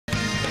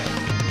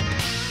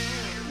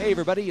Hey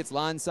everybody, it's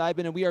Lon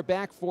Seidman, and we are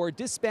back for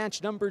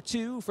dispatch number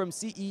 2 from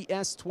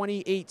CES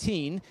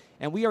 2018.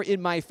 And we are in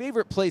my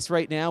favorite place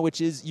right now, which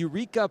is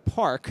Eureka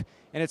Park.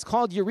 And it's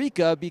called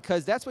Eureka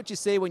because that's what you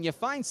say when you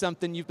find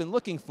something you've been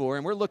looking for.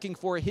 And we're looking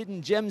for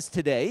hidden gems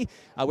today,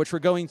 which we're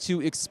going to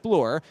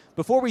explore.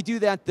 Before we do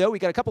that, though, we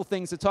got a couple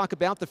things to talk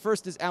about. The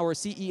first is our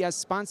CES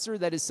sponsor,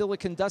 that is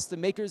Silicon Dust, the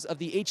makers of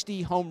the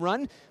HD Home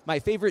Run, my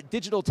favorite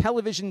digital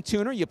television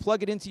tuner. You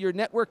plug it into your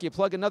network, you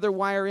plug another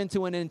wire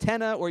into an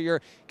antenna or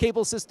your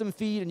cable system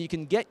feed, and you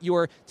can get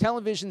your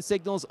television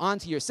signals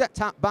onto your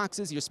set-top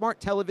boxes, your smart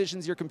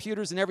televisions, your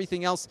computers, and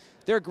everything else.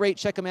 They're great.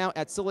 Check them out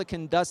at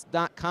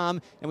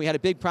silicondust.com. And we had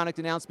a big product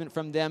announcement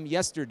from them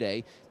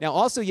yesterday. Now,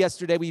 also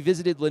yesterday, we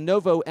visited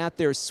Lenovo at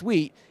their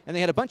suite, and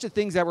they had a bunch of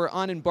things that were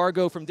on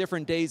embargo from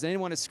different days. I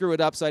didn't want to screw it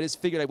up, so I just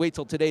figured I'd wait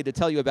till today to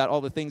tell you about all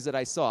the things that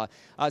I saw.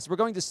 So we're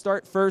going to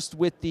start first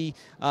with the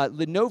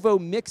Lenovo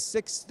Miix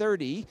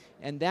 630,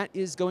 and that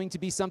is going to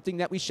be something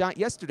that we shot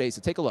yesterday, so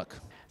take a look.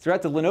 So we're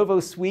at the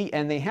Lenovo suite,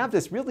 and they have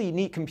this really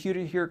neat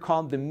computer here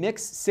called the Miix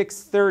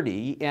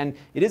 630, and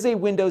it is a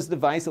Windows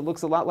device. It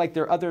looks a lot like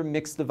their other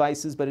Miix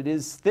devices, but it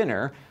is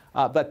thinner.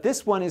 But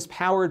this one is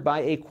powered by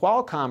a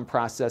Qualcomm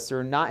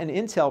processor, not an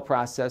Intel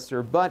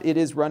processor, but it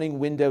is running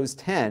Windows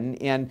 10,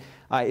 and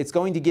it's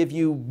going to give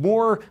you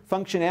more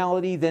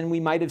functionality than we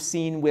might have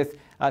seen with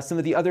some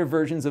of the other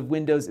versions of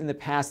Windows in the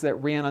past that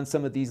ran on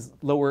some of these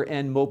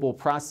lower-end mobile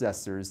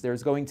processors.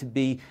 There's going to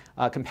be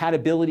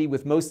compatibility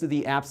with most of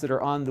the apps that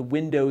are on the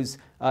Windows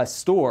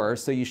store,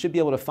 so you should be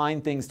able to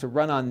find things to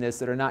run on this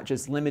that are not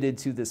just limited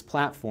to this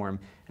platform.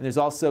 And there's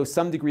also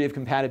some degree of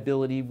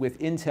compatibility with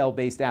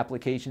Intel-based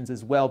applications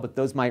as well, but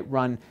those might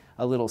run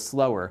a little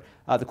slower.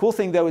 The cool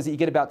thing, though, is that you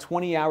get about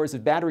 20 hours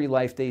of battery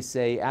life, they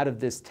say, out of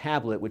this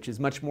tablet, which is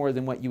much more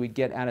than what you would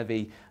get out of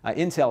a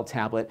Intel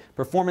tablet.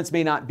 Performance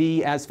may not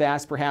be as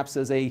fast, perhaps,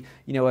 as a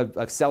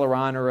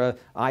Celeron or a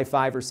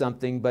i5 or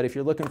something, but if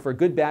you're looking for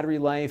good battery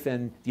life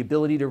and the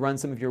ability to run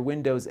some of your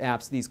Windows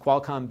apps, these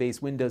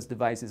Qualcomm-based Windows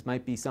devices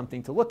might be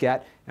something to look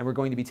at, and we're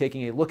going to be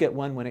taking a look at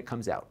one when it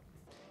comes out.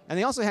 And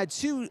they also had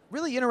two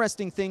really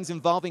interesting things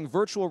involving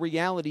virtual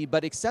reality,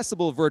 but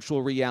accessible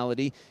virtual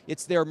reality.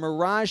 It's their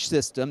Mirage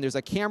system. There's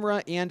a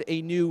camera and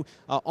a new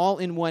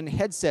all-in-one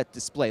headset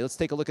display. Let's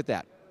take a look at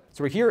that.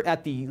 So we're here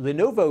at the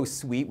Lenovo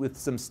suite with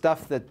some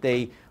stuff that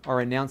they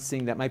are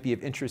announcing that might be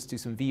of interest to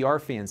some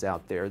VR fans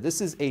out there. This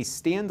is a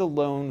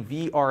standalone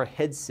VR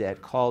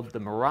headset called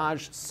the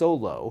Mirage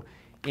Solo.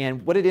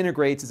 And what it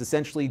integrates is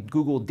essentially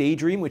Google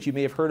Daydream, which you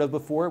may have heard of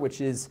before,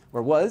 which is,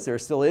 or was, or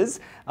still is,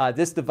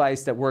 this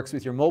device that works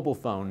with your mobile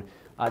phone.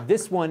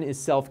 This one is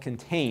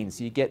self-contained,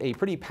 so you get a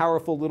pretty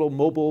powerful little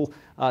mobile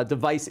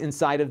device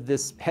inside of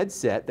this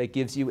headset that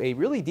gives you a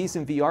really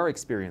decent VR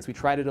experience. We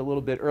tried it a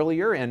little bit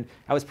earlier, and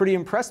I was pretty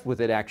impressed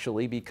with it,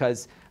 actually,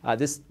 because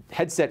this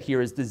headset here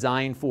is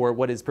designed for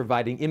what is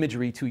providing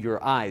imagery to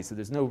your eyes, so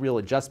there's no real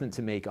adjustment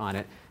to make on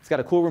it. It's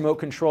got a cool remote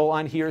control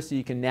on here, so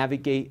you can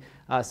navigate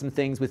some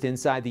things with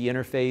inside the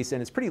interface,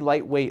 and it's pretty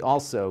lightweight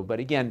also, but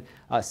again,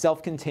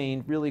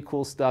 self-contained, really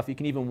cool stuff. You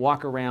can even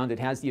walk around. It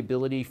has the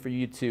ability for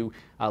you to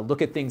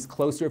look at things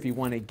closer if you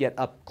want to get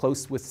up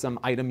close with some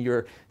item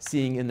you're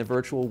seeing in the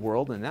virtual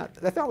world, and that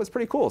I thought was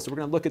pretty cool. So we're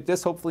going to look at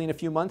this hopefully in a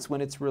few months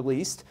when it's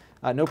released.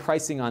 No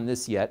pricing on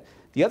this yet.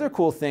 The other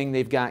cool thing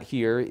they've got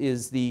here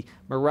is the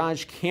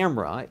Mirage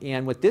camera,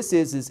 and what this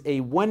is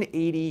a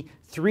 180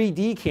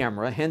 3D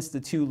camera, hence the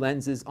two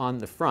lenses on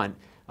the front.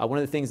 One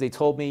of the things they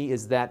told me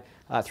is that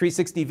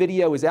 360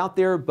 video is out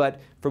there, but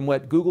from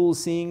what Google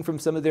is seeing from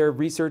some of their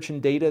research and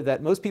data,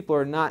 that most people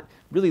are not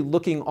really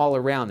looking all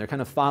around. They're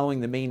kind of following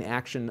the main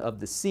action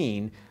of the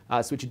scene.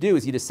 So what you do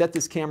is you just set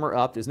this camera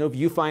up. There's no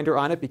viewfinder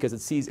on it because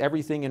it sees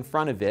everything in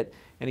front of it,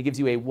 and it gives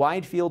you a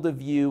wide field of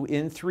view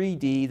in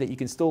 3D that you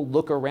can still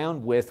look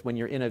around with when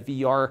you're in a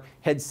VR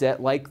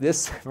headset like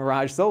this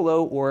Mirage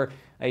Solo or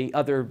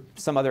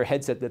some other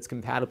headset that's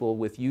compatible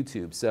with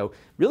YouTube. So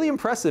really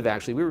impressive,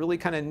 actually. We were really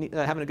kind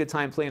of having a good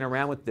time playing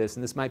around with this,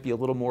 and this might be a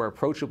little more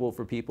approachable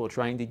for people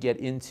trying to get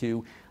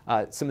into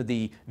some of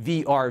the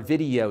VR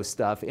video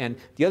stuff. And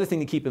the other thing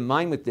to keep in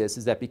mind with this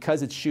is that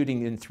because it's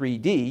shooting in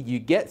 3D, you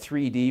get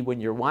 3D when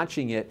you're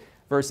watching it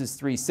versus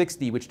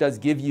 360, which does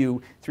give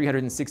you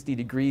 360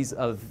 degrees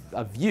of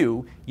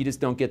view. You just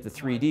don't get the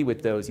 3D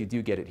with those. You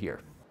do get it here.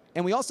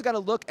 And we also got a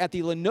look at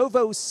the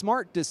Lenovo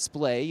Smart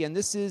Display, and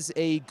this is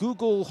a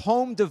Google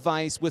Home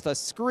device with a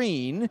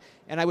screen.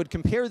 And I would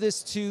compare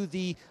this to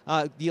the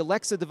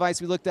Alexa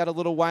device we looked at a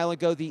little while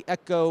ago, the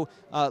Echo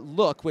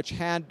Look, which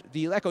had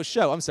the Echo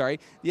Show. I'm sorry,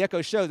 the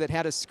Echo Show that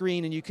had a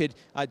screen, and you could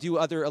do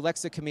other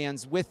Alexa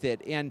commands with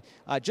it. And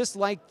just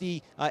like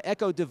the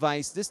Echo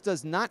device, this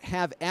does not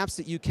have apps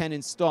that you can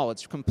install.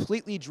 It's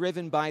completely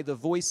driven by the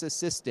voice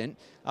assistant,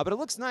 but it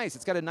looks nice.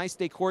 It's got a nice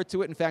decor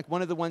to it. In fact,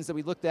 one of the ones that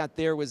we looked at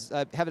there was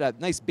having it,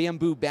 a nice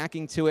bamboo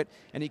backing to it,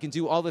 and you can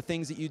do all the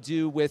things that you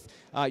do with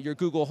your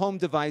Google Home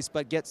device,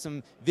 but get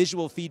some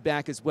visual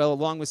feedback as well,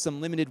 along with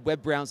some limited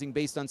web browsing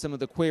based on some of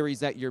the queries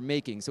that you're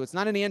making. So it's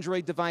not an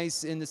Android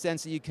device in the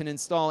sense that you can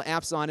install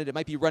apps on it. It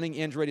might be running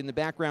Android in the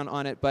background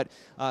on it, but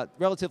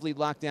relatively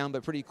locked down,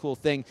 but pretty cool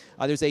thing.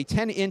 There's a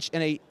 10-inch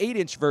and a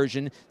 8-inch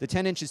version. The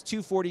 10-inch is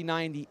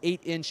 $249, the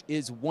 8-inch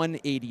is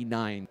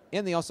 $189.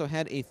 And they also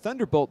had a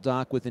Thunderbolt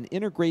dock with an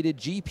integrated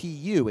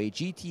GPU, a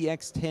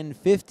GTX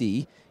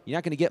 1050. You're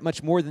not going to get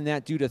much more than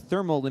that due to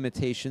thermal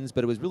limitations,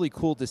 but it was really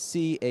cool to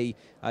see a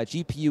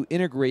GPU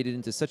integrated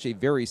into such a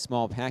very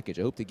small package.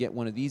 I hope to get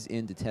one of these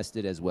in to test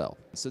it as well.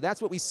 So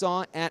that's what we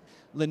saw at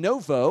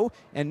Lenovo,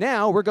 and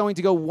now we're going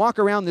to go walk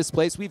around this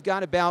place. We've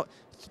got about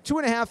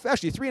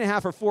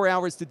 3.5 or 4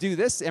 hours to do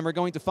this, and we're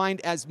going to find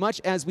as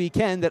much as we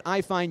can that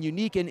I find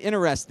unique and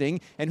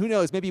interesting, and who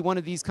knows, maybe one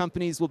of these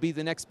companies will be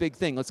the next big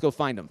thing. Let's go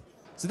find them.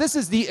 So this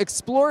is the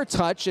Explore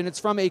Touch, and it's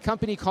from a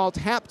company called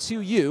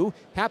Hap2U.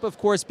 Hap, of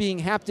course, being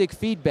haptic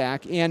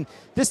feedback. And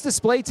this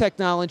display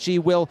technology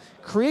will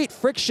create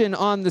friction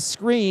on the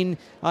screen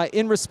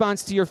in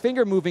response to your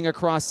finger moving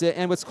across it.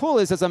 And what's cool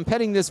is, as I'm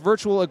petting this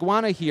virtual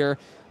iguana here,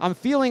 I'm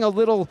feeling a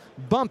little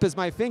bump as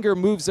my finger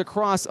moves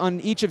across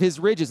on each of his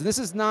ridges. And this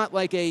is not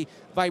like a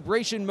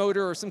vibration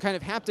motor or some kind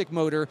of haptic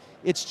motor.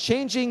 It's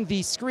changing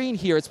the screen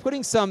here. It's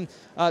putting some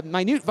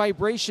minute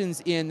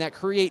vibrations in that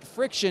create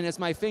friction as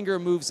my finger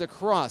moves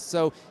across.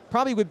 So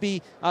probably would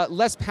be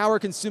less power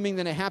consuming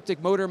than a haptic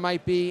motor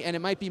might be, and it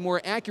might be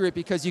more accurate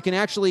because you can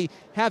actually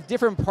have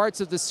different parts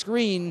of the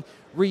screen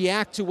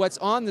react to what's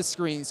on the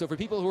screen. So for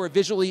people who are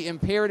visually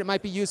impaired, it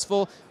might be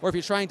useful, or if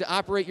you're trying to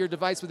operate your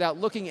device without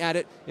looking at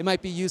it, it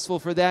might be useful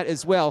for that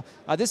as well.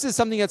 This is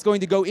something that's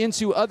going to go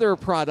into other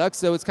products,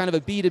 so it's kind of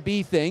a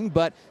B2B thing,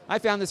 but I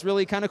found this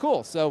really kind of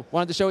cool, so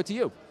wanted to show it to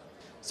you.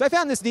 So I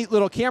found this neat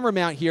little camera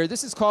mount here.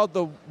 This is called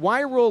the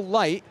Wiral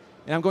Light,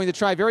 and I'm going to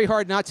try very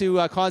hard not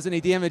to cause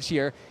any damage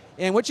here.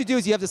 And what you do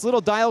is you have this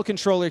little dial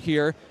controller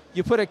here.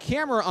 You put a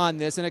camera on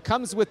this, and it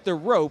comes with the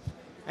rope,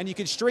 and you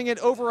can string it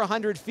over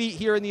 100 feet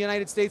here in the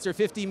United States, or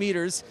 50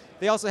 meters.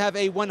 They also have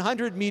a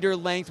 100-meter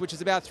length, which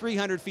is about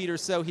 300 feet or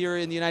so here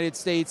in the United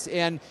States.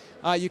 And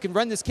you can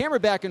run this camera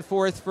back and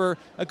forth for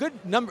a good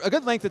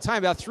length of time,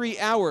 about 3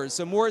 hours,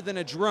 so more than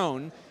a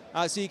drone.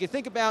 So you can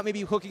think about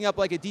maybe hooking up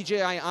like a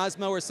DJI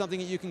Osmo or something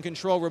that you can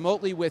control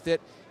remotely with it.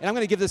 And I'm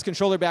going to give this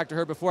controller back to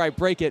her before I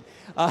break it.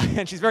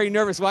 And she's very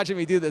nervous watching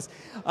me do this.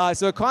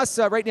 So it costs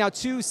right now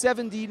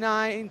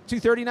 $239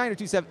 or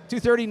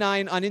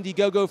 $239 on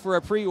Indiegogo for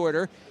a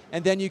pre-order.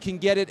 And then you can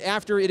get it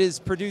after it is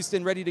produced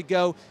and ready to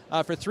go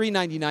for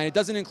 $399. It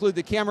doesn't include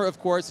the camera, of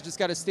course. It's just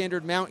got a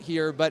standard mount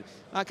here, but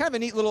kind of a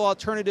neat little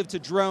alternative to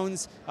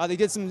drones. They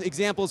did some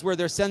examples where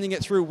they're sending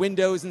it through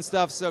windows and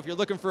stuff, so if you're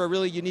looking for a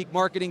really unique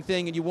marketing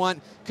thing and you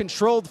want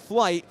controlled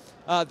flight,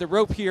 the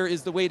rope here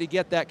is the way to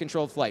get that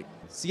controlled flight.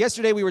 So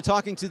yesterday we were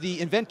talking to the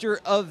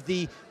inventor of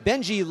the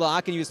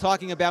Benjilock, and he was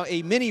talking about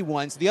a mini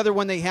one. So the other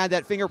one they had,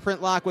 that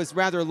fingerprint lock, was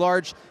rather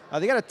large.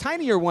 They got a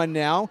tinier one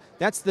now.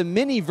 That's the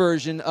mini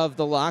version of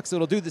the lock, so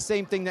it'll do the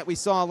same thing that we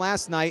saw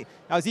last night.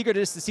 I was eager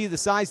just to see the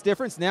size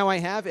difference. Now I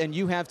have, and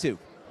you have too.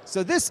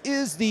 So this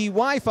is the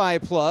Wi-Fi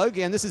plug,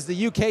 and this is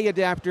the UK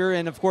adapter,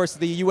 and of course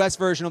the US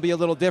version will be a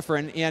little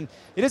different. And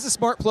it is a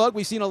smart plug.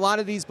 We've seen a lot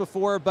of these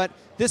before, but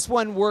this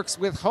one works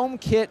with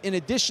HomeKit in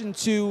addition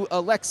to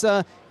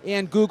Alexa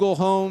and Google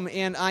Home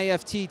and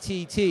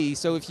IFTTT.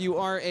 So if you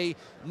are a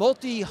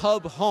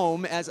multi-hub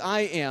home, as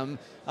I am,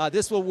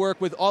 this will work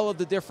with all of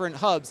the different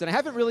hubs. And I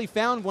haven't really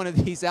found one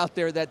of these out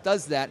there that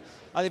does that.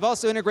 They've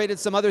also integrated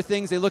some other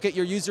things. They look at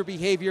your user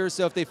behavior,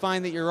 so if they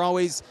find that you're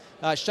always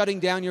shutting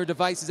down your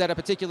devices at a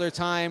particular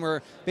time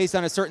or based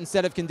on a certain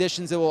set of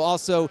conditions, it will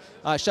also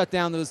shut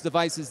down those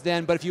devices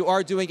then. But if you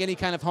are doing any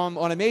kind of home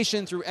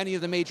automation through any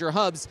of the major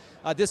hubs,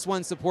 this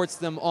one supports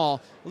them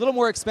all. A little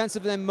more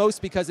expensive than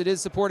most because it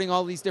is supporting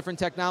all these different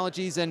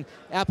technologies, and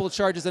Apple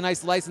charges a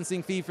nice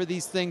licensing fee for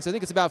these things. I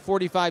think it's about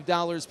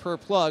 $45 per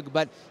plug,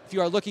 but if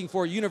you are looking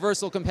for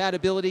universal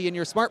compatibility in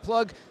your smart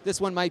plug,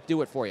 this one might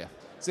do it for you.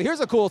 So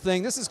here's a cool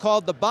thing. This is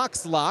called the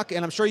Boxlock,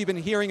 and I'm sure you've been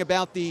hearing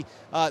about the,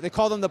 they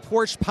call them the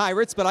porch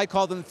pirates, but I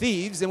call them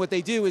thieves, and what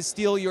they do is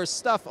steal your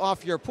stuff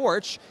off your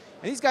porch.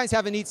 And these guys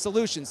have a neat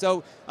solution.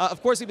 So,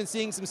 of course, we've been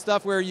seeing some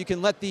stuff where you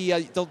can let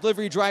the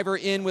delivery driver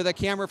in with a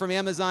camera from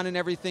Amazon and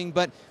everything,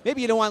 but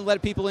maybe you don't want to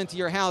let people into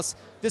your house.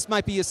 This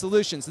might be a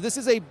solution. So this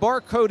is a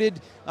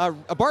barcode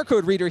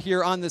reader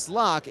here on this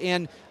lock,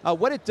 and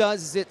what it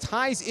does is it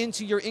ties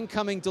into your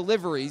incoming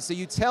deliveries. So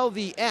you tell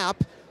the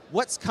app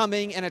what's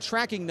coming and a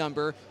tracking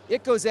number.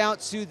 It goes out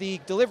to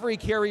the delivery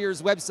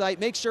carrier's website,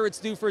 make sure it's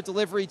due for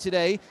delivery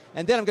today,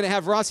 and then I'm going to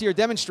have Ross here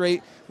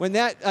demonstrate when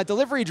that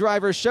delivery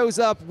driver shows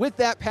up with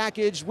that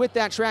package, with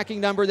that tracking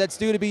number that's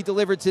due to be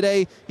delivered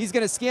today. He's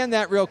going to scan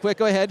that real quick.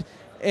 Go ahead.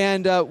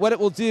 And what it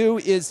will do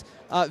is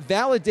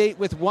validate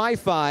with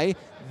Wi-Fi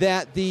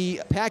that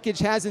the package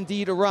has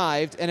indeed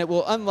arrived, and it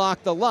will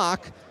unlock the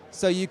lock.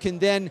 So you can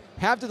then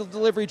have the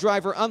delivery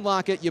driver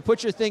unlock it. You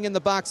put your thing in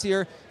the box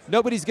here,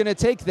 nobody's going to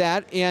take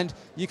that, and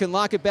you can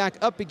lock it back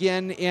up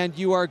again, and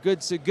you are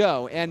good to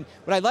go. And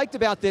what I liked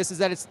about this is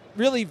that it's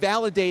really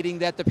validating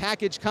that the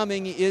package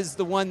coming is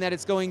the one that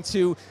it's going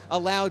to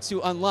allow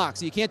to unlock.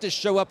 So you can't just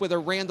show up with a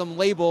random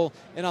label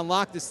and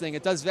unlock this thing.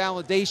 It does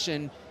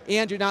validation,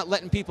 and you're not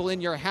letting people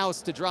in your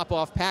house to drop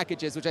off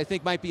packages, which I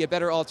think might be a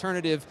better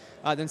alternative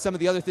than some of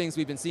the other things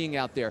we've been seeing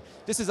out there.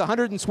 This is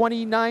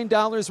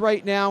 $129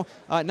 right now.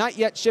 Not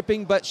yet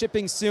shipping, but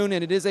shipping soon,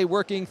 and it is a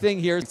working thing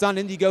here. It's on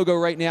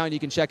Indiegogo right now, and you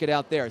can check it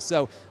out there.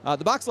 So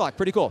the Boxlock,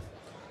 pretty cool.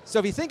 So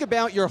if you think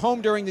about your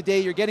home during the day,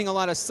 you're getting a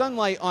lot of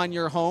sunlight on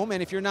your home,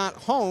 and if you're not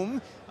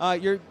home,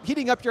 you're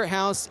heating up your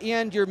house,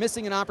 and you're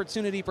missing an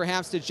opportunity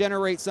perhaps to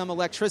generate some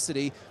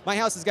electricity. My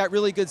house has got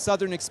really good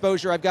southern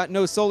exposure. I've got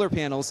no solar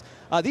panels.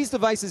 These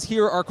devices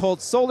here are called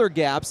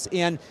Solargaps,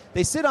 and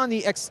they sit on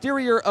the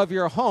exterior of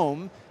your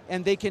home,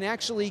 and they can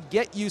actually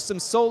get you some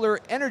solar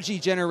energy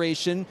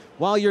generation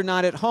while you're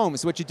not at home.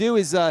 So what you do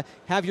is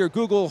have your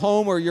Google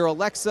Home or your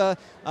Alexa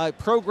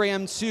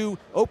programmed to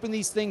open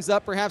these things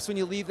up, perhaps when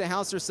you leave the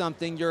house or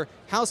something. Your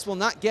house will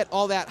not get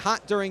all that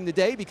hot during the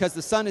day because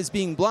the sun is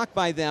being blocked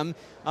by them,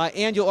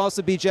 and you'll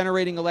also be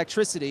generating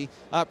electricity.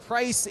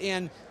 Price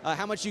and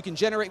how much you can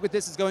generate with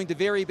this is going to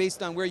vary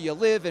based on where you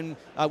live and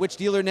which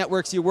dealer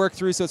networks you work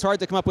through, so it's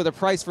hard to come up with a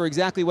price for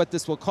exactly what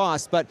this will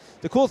cost. But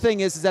the cool thing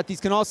is that these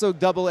can also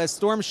double as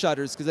storm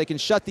shutters because they can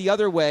shut the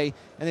other way,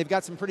 and they've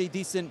got some pretty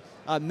decent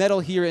metal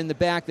here in the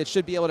back that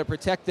should be able to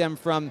protect them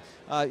from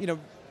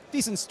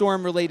decent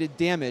storm-related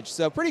damage.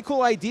 So pretty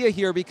cool idea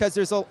here because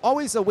there's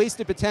always a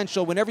wasted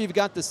potential whenever you've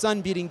got the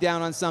sun beating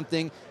down on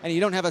something and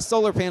you don't have a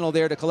solar panel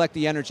there to collect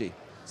the energy.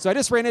 So I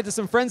just ran into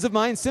some friends of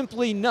mine,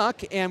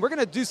 SimplyNUC, and we're going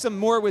to do some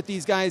more with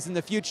these guys in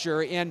the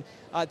future. And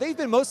they've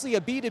been mostly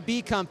a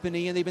B2B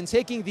company, and they've been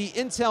taking the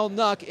Intel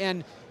NUC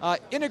and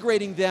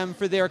integrating them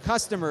for their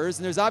customers.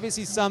 And there's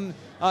obviously some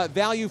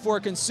value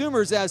for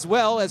consumers as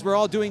well, as we're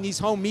all doing these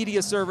home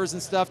media servers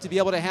and stuff to be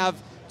able to have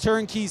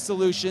turnkey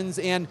solutions,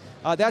 and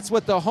that's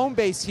what the home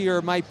base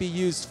here might be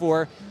used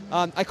for.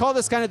 I call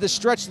this kind of the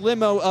stretch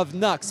limo of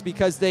NUCs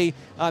because they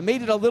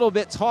made it a little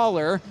bit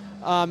taller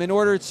in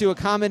order to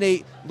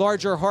accommodate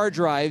larger hard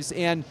drives,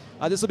 and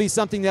this will be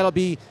something that'll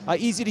be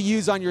easy to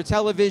use on your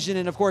television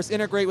and of course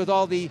integrate with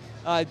all the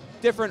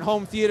different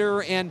home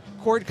theater and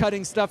cord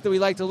cutting stuff that we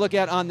like to look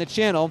at on the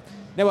channel.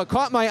 Now what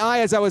caught my eye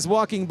as I was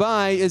walking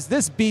by is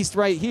this beast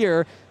right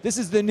here. This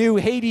is the new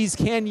Hades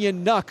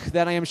Canyon NUC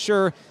that I am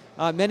sure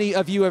many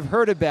of you have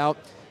heard about.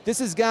 This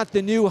has got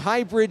the new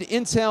hybrid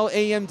Intel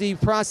AMD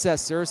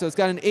processor, so it's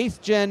got an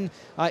 8th gen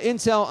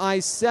Intel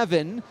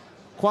i7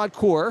 quad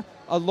core,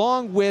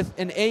 along with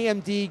an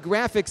AMD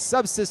graphics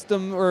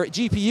subsystem, or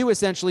GPU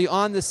essentially,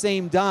 on the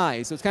same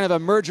die. So it's kind of a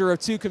merger of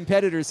two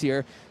competitors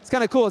here. It's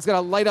kind of cool. It's got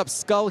a light up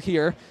skull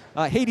here.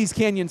 Hades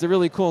Canyon's a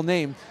really cool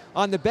name.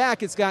 On the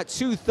back, it's got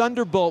 2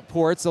 Thunderbolt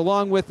ports,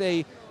 along with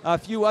a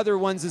few other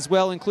ones as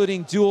well,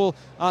 including dual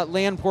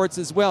LAN ports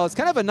as well. It's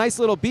kind of a nice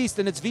little beast,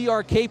 and it's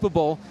VR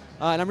capable,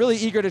 and I'm really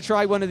eager to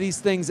try one of these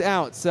things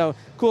out. So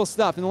cool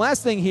stuff. And the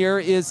last thing here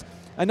is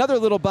another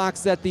little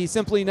box that the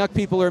SimplyNUC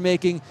people are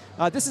making.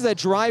 This is a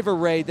drive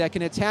array that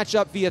can attach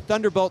up via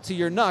Thunderbolt to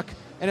your NUC,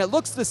 and it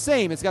looks the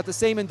same. It's got the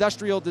same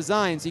industrial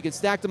design, so you can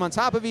stack them on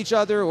top of each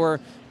other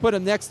or put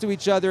them next to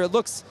each other. It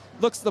looks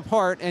the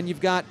part, and you've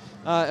got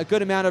a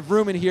good amount of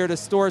room in here to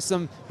store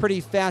some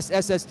pretty fast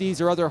SSDs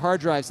or other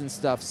hard drives and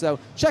stuff. So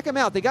check them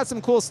out. They got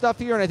some cool stuff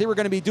here, and I think we're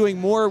going to be doing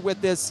more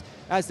with this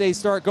as they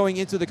start going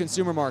into the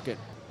consumer market.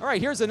 All right,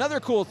 here's another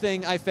cool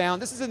thing I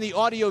found. This is in the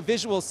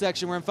audio-visual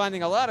section where I'm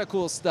finding a lot of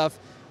cool stuff.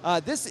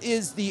 This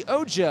is the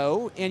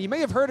Ojo, and you may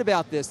have heard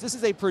about this. This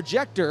is a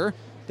projector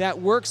that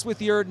works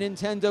with your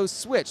Nintendo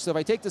Switch. So if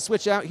I take the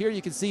Switch out here,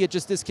 you can see it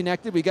just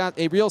disconnected. We got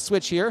a real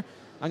Switch here.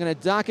 I'm going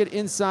to dock it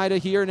inside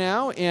of here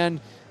now, and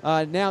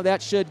now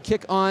that should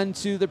kick on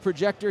to the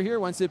projector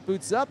here once it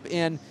boots up,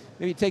 and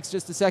maybe it takes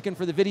just a second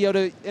for the video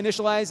to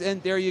initialize,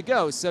 and there you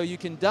go. So you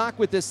can dock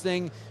with this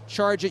thing,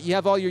 charge it. You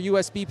have all your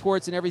USB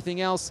ports and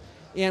everything else.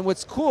 And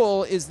what's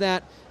cool is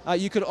that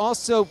you could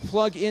also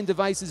plug in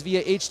devices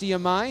via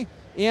HDMI,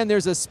 and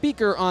there's a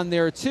speaker on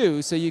there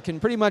too, so you can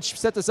pretty much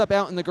set this up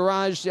out in the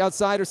garage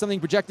outside or something,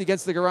 project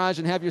against the garage,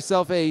 and have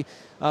yourself a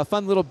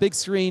fun little big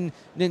screen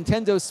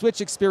Nintendo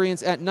Switch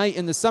experience at night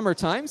in the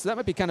summertime. So that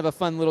might be kind of a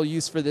fun little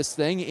use for this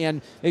thing,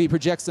 and maybe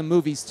project some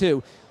movies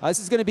too. This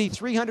is going to be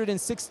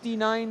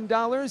 $369.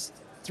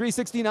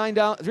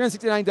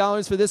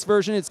 $369 for this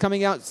version. It's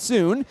coming out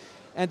soon.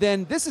 And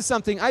then this is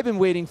something I've been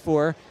waiting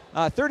for,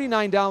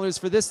 $39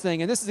 for this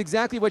thing, and this is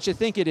exactly what you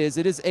think it is.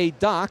 It is a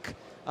dock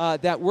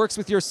that works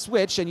with your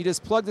Switch, and you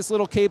just plug this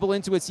little cable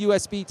into its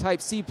USB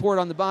Type-C port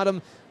on the bottom,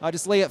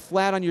 just lay it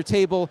flat on your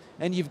table,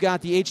 and you've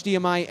got the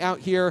HDMI out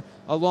here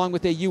along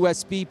with a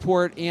USB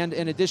port and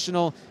an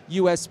additional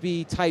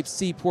USB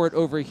Type-C port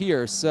over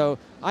here. So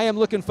I am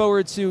looking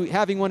forward to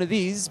having one of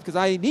these because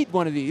I need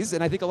one of these,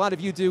 and I think a lot of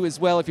you do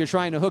as well if you're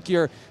trying to hook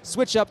your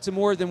Switch up to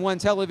more than one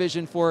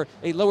television for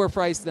a lower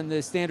price than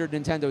the standard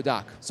Nintendo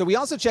dock. So we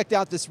also checked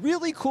out this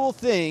really cool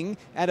thing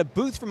at a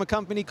booth from a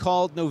company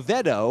called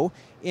Noveto,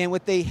 and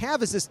what they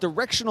have is this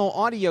directional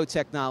audio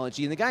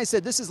technology. And the guy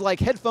said, this is like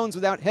headphones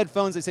without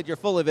headphones. I said, you're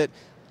full of it.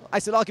 I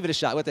said, I'll give it a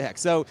shot. What the heck?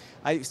 So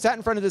I sat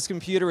in front of this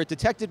computer. It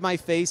detected my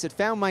face. It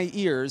found my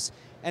ears.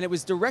 And it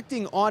was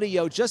directing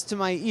audio just to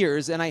my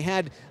ears, and I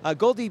had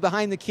Goldie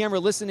behind the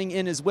camera listening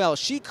in as well.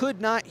 She could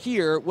not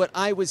hear what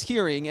I was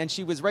hearing, and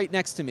she was right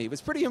next to me. It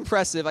was pretty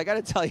impressive, I got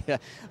to tell you.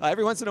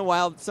 Every once in a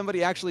while,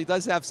 somebody actually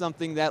does have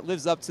something that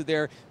lives up to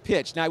their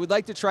pitch. Now, I would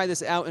like to try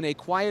this out in a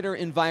quieter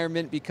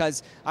environment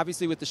because,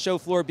 obviously, with the show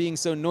floor being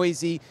so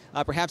noisy,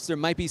 perhaps there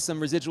might be some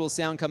residual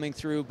sound coming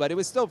through, but it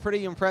was still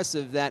pretty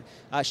impressive that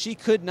she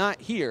could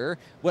not hear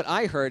what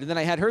I heard. And then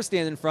I had her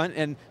stand in front,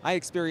 and I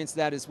experienced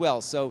that as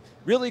well. So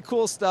really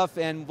cool stuff,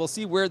 and we'll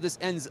see where this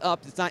ends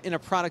up. It's not in a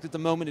product at the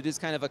moment. It is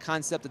kind of a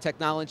concept, a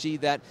technology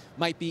that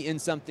might be in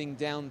something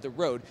down the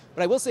road.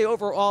 But I will say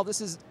overall, this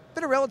has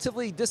been a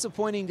relatively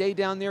disappointing day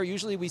down there.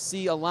 Usually we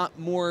see a lot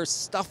more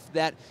stuff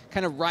that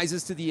kind of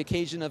rises to the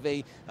occasion of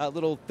a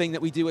little thing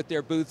that we do at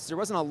their booths. There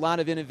wasn't a lot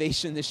of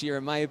innovation this year,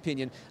 in my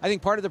opinion. I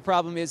think part of the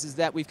problem is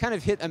that we've kind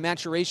of hit a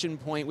maturation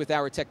point with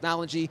our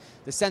technology.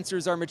 The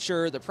sensors are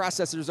mature, the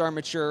processors are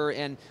mature,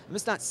 and I'm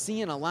just not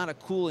seeing a lot of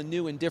cool and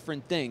new and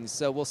different things.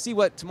 So we'll see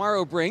what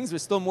tomorrow brings.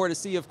 There's still more to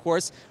see, of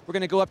course. We're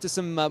going to go up to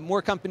some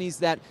more companies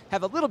that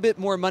have a little bit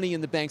more money in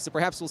the bank, so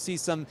perhaps we'll see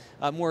some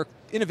more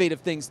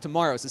innovative things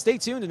tomorrow. So stay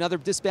tuned. Another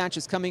dispatch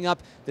is coming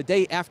up the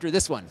day after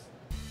this one.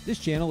 This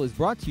channel is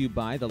brought to you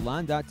by the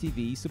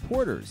Lon.TV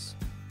supporters,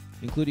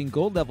 including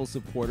gold level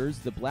supporters,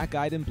 the Black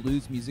Eyed and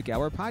Blues Music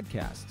Hour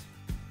podcast,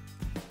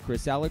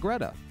 Chris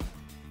Allegretta,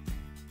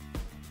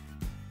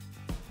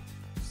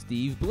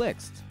 Steve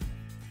Blixt,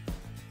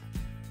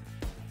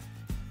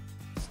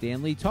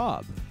 Stanley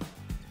Taub,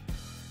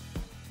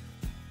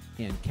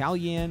 and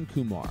Kalyan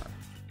Kumar.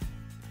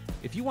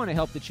 If you want to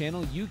help the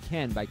channel, you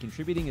can by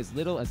contributing as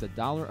little as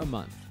 $1 a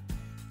month.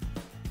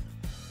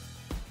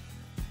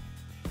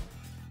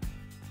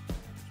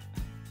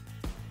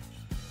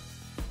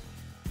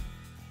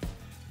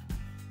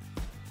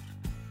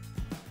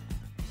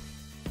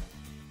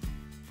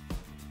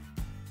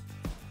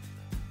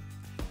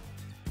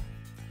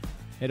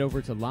 Head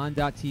over to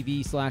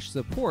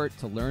lon.tv/support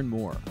to learn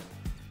more.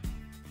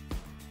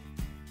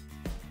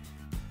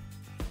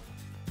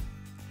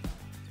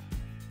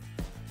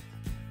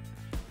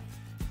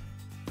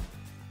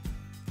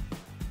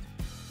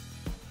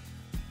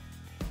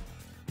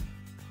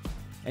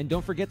 And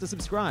don't forget to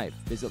subscribe.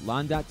 Visit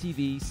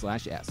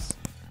lon.tv/s.